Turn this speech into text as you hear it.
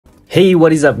Hey,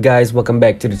 what is up guys, welcome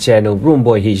back to the channel.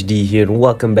 Roomboy HD here and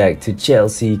welcome back to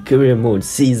Chelsea Career Mode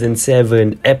Season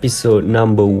 7 episode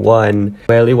number 1.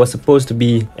 Well, it was supposed to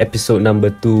be episode number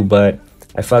 2, but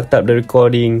I fucked up the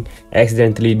recording,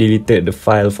 accidentally deleted the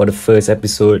file for the first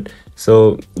episode.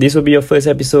 So this will be your first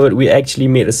episode. We actually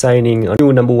made a signing on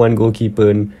new number 1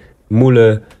 goalkeeper,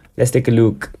 Müller. Let's take a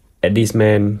look at this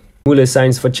man. Müller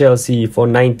signs for Chelsea for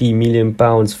 £90 million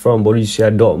from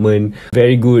Borussia Dortmund.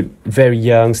 Very good, very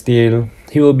young still.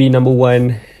 He will be number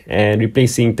 1 and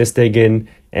replacing Ter Stegen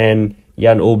and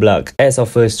Jan Oblak as our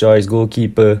first choice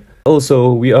goalkeeper.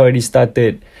 Also, we already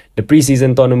started the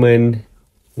preseason tournament.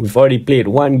 We've already played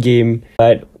one game,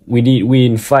 but we did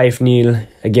win 5-0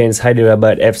 against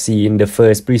Hyderabad FC in the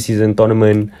first preseason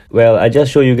tournament. Well, I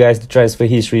just show you guys the transfer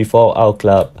history for our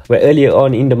club. Where earlier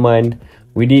on in the month,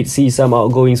 we did see some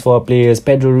outgoings for our players.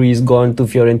 Pedro Ruiz gone to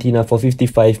Fiorentina for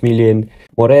 55 million.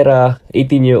 Morera,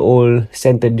 18-year-old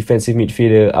centre defensive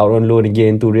midfielder, out on loan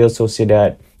again to Real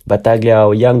Sociedad.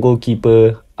 Batagliao, young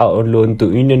goalkeeper, out on loan to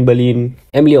Union Berlin.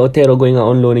 Emily Otero going out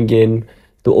on loan again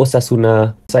to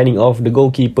Osasuna. Signing off the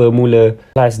goalkeeper Müller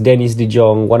plus Dennis De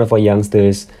Jong, one of our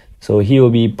youngsters. So he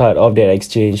will be part of that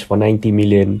exchange for £90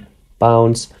 million.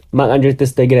 Marc-Andre Ter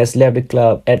Stegen has left the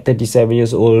club at 37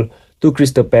 years old to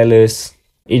Crystal Palace.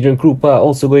 Adrian Krupa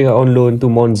also going out on loan to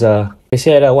Monza.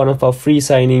 Teixeira, one of our free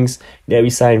signings that we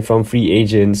signed from free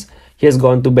agents. He has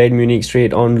gone to Bayern Munich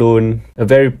straight on loan. A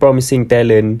very promising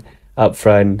talent up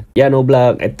front. Jan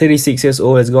Oblak at 36 years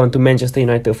old has gone to Manchester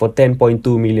United for £10.2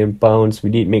 million. We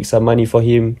did make some money for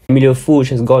him. Emilio Fuchs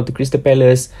has gone to Crystal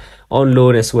Palace on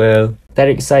loan as well.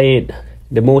 Tariq Said,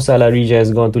 the Mo Salah region,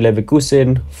 has gone to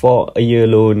Leverkusen for a year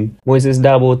loan. Moises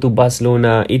Dabo to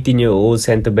Barcelona, 18-year-old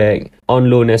centre-back, on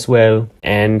loan as well.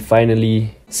 And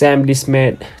finally, Sam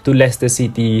Dismet to Leicester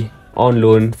City on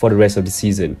loan for the rest of the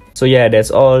season. So yeah,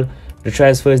 that's all the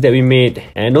transfers that we made.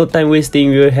 And no time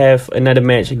wasting, we will have another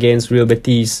match against Real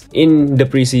Betis in the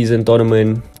preseason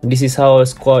tournament. This is how our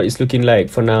squad is looking like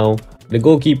for now. The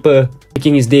goalkeeper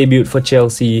making his debut for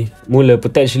Chelsea, Müller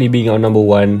potentially being our number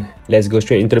 1. Let's go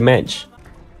straight into the match.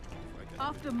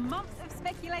 After months of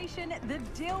speculation, the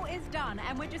deal is done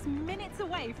and we're just minutes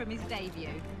away from his debut.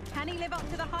 Can he live up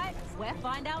to the hype? We'll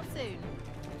find out soon.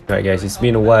 Alright guys, it's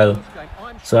been a while,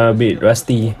 so I'm a bit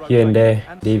rusty here and there.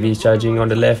 Davies charging on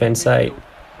the left hand side.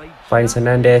 Finds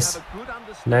Hernandez.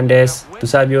 Hernandez to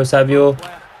Savio.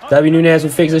 Darwin Núñez who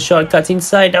fakes a shot, cuts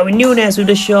inside. Darwin Núñez with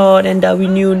the shot, and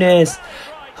Darwin Núñez,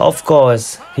 of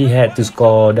course, he had to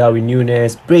score. Darwin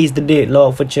Núñez breaks the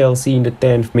deadlock for Chelsea in the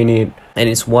 10th minute. And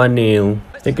it's 1-0.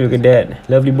 Take a look at that.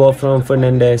 Lovely ball from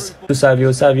Fernandes to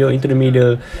Savio. Savio into the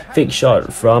middle. Fake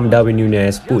shot from Darwin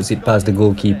Núñez. Puts it past the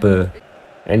goalkeeper.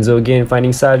 Enzo again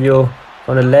finding Savio.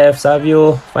 On the left,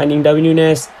 Savio finding Darwin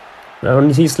Núñez. On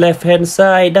his left hand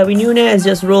side, Darwin Núñez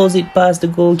just rolls it past the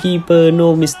goalkeeper.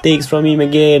 No mistakes from him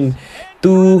again.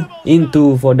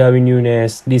 2-2 for Darwin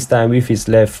Núñez. This time with his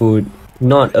left foot.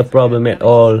 Not a problem at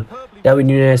all. Darwin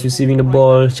Núñez receiving the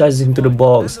ball, charges into the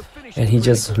box, and he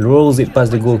just rolls it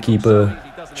past the goalkeeper.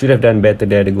 Should have done better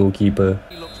there, the goalkeeper.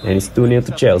 And it's 2-0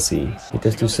 to Chelsea. It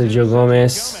is to Sergio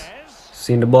Gomez. He's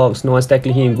in the box, no one's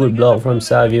tackling him. Good block from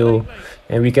Savio.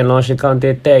 And we can launch the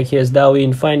counter attack. Here's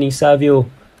Darwin finding Savio.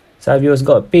 Savio's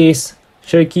got pace.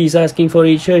 Cherki's asking for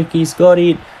it. Cherki's got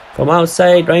it. From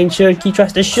outside, Ryan Cherki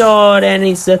tries the shot, and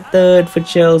it's the third for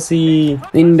Chelsea.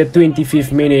 In the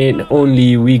 25th minute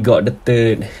only, we got the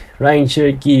third. Ryan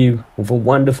Cherki with a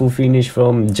wonderful finish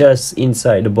from just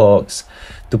inside the box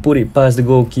to put it past the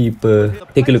goalkeeper.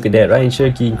 Take a look at that. Ryan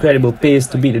Cherki, incredible pace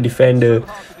to beat the defender.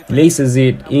 Laces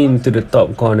it into the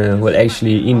top corner. Well,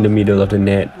 actually in the middle of the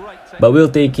net. But we'll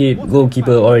take it.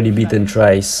 Goalkeeper already beaten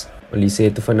twice.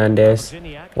 Olise to Fernandes.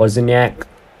 Wozniak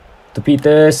to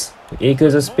Peters.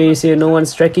 Acres of space here, no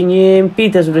one's tracking him.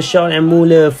 Peters with a shot, and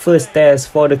Müller, first test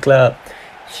for the club.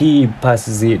 He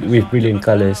passes it with brilliant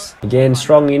colours. Again,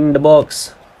 strong in the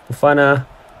box. Fofana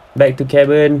back to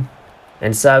Cabin.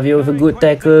 And Savio with a good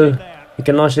tackle. He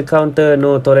can launch the counter.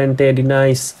 No, Torrente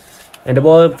denies. And the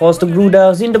ball falls to Gruda,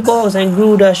 who's in the box, and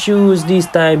Gruda shoots, this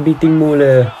time beating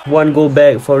Müller. 1 goal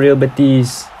back for Real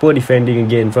Betis. Poor defending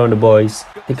again from the boys.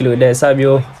 Take a look at that.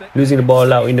 Savio losing the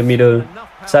ball out in the middle.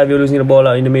 Savio losing the ball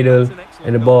out in the middle,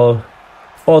 and the ball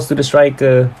falls to the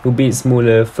striker who beats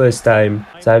Müller first time.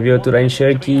 Savio to Ryan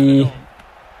Cherki.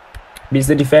 Beats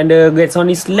the defender, gets on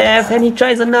his left, and he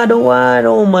tries another one.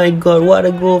 Oh my god, what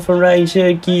a goal from Ryan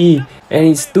Cherki. And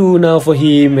it's 2 now for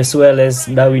him as well as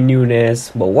Darwin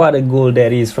Núñez. But what a goal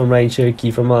that is from Ryan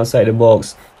Cherki from outside the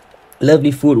box.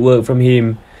 Lovely footwork from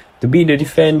him to beat the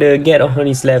defender, get on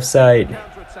his left side.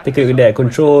 Take a look at that,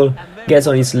 control, gets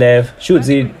on his left, shoots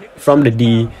it from the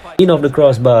D in off the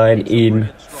crossbar and in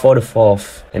for the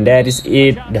fourth. And that is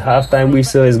it. The halftime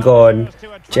whistle is gone.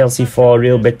 Chelsea 4,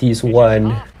 Real Betis 1.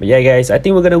 But yeah guys, I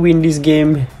think we're gonna win this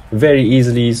game very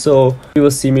easily. So we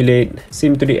will sim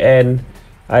to the end.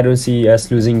 I don't see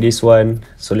us losing this one.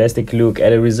 So let's take a look at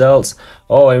the results.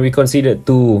 Oh, and we conceded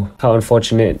 2. How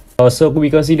unfortunate. So we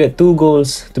conceded 2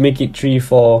 goals to make it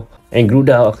 3-4. And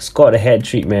Gruda scored a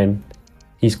hat-trick, man.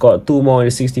 He scored 2 more in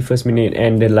the 61st minute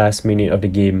and the last minute of the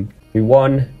game. We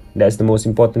won. That's the most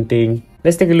important thing.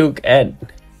 Let's take a look at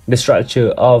the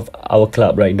structure of our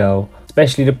club right now.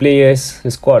 Especially the players,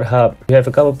 the squad hub. We have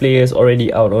a couple players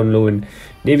already out on loan.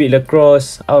 David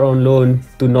Lacrosse out on loan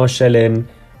to North Shelland.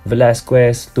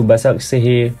 Velasquez to Basak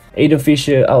Sehe, Aidan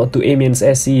Fisher out to Amiens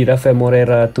SC, Rafael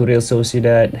Morera to Real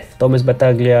Sociedad, Thomas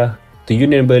Bataglia to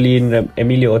Union Berlin,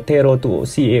 Emilio Otero to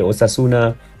CA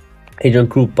Osasuna, Adrian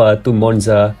Krupa to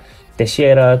Monza,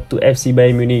 Teixeira to FC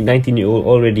Bayern Munich, 19-year-old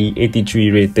already,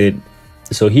 83 rated.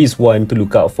 So he's one to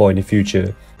look out for in the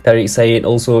future. Tariq Said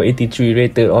also 83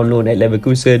 rated on loan at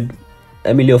Leverkusen,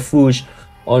 Emilio Fuchs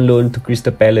on loan to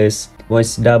Crystal Palace,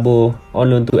 Moise Dabo on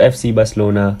loan to FC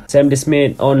Barcelona, Sam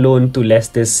Desmond on loan to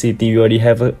Leicester City. We already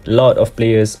have a lot of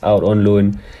players out on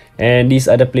loan, and these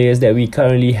are the players that we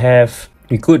currently have.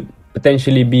 We could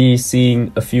potentially be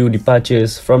seeing a few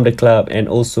departures from the club and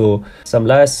also some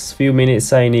last few minute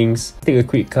signings. Take a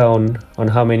quick count on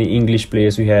how many English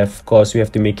players we have. Of course, we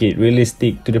have to make it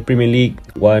realistic to the Premier League.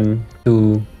 1,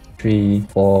 2, 3,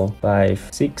 4, 5,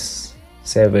 6,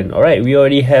 7. Alright, we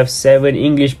already have 7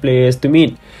 English players to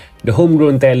meet the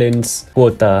homegrown talents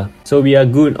quota. So we are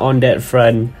good on that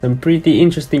front. Some pretty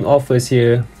interesting offers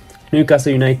here.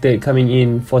 Newcastle United coming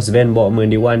in for Sven Botman.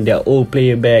 They want their old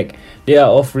player back. They are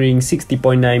offering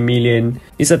 60.9 million.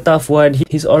 It's a tough one.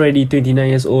 He's already 29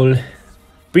 years old.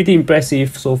 Pretty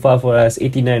impressive so far for us.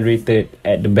 89 rated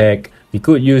at the back. We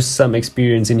could use some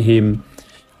experience in him.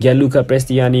 Gianluca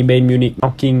Prestiani, Bayern Munich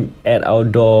knocking at our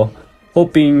door,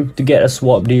 hoping to get a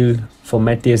swap deal for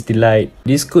Matthias de Ligt.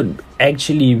 This could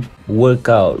actually work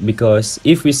out because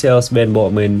if we sell Sven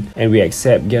Botman and we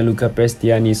accept Gianluca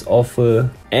Prestiani's offer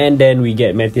and then we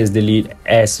get Matthias de Ligt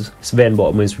as Sven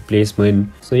Botman's replacement.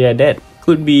 So yeah, that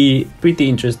could be pretty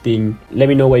interesting. Let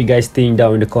me know what you guys think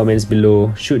down in the comments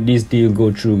below. Should this deal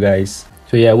go through, guys?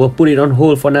 So yeah, we'll put it on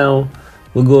hold for now.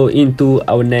 We'll go into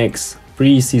our next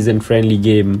pre-season friendly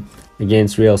game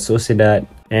against Real Sociedad.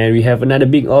 And we have another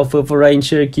big offer for Ryan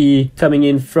Cherki coming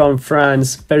in from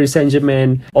France. Paris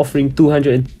Saint-Germain offering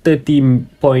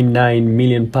 £230.9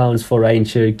 million for Ryan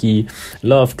Cherki. A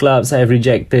lot of clubs have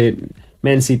rejected.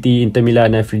 Man City, Inter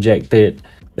Milan have rejected.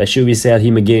 But should we sell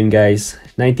him again, guys?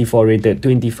 94 rated,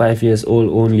 25 years old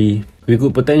only. We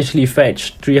could potentially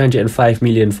fetch 305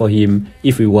 million for him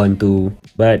if we want to.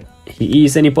 But he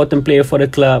is an important player for the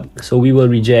club, so we will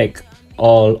reject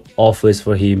all offers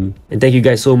for him. And thank you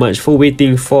guys so much for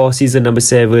waiting for season number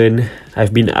 7.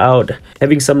 I've been out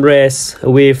having some rest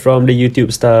away from the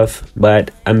YouTube stuff,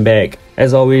 but I'm back.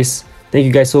 As always, thank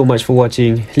you guys so much for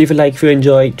watching. Leave a like if you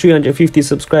enjoyed. 350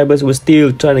 subscribers, we're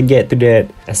still trying to get to that.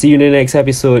 I'll see you in the next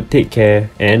episode. Take care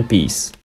and peace.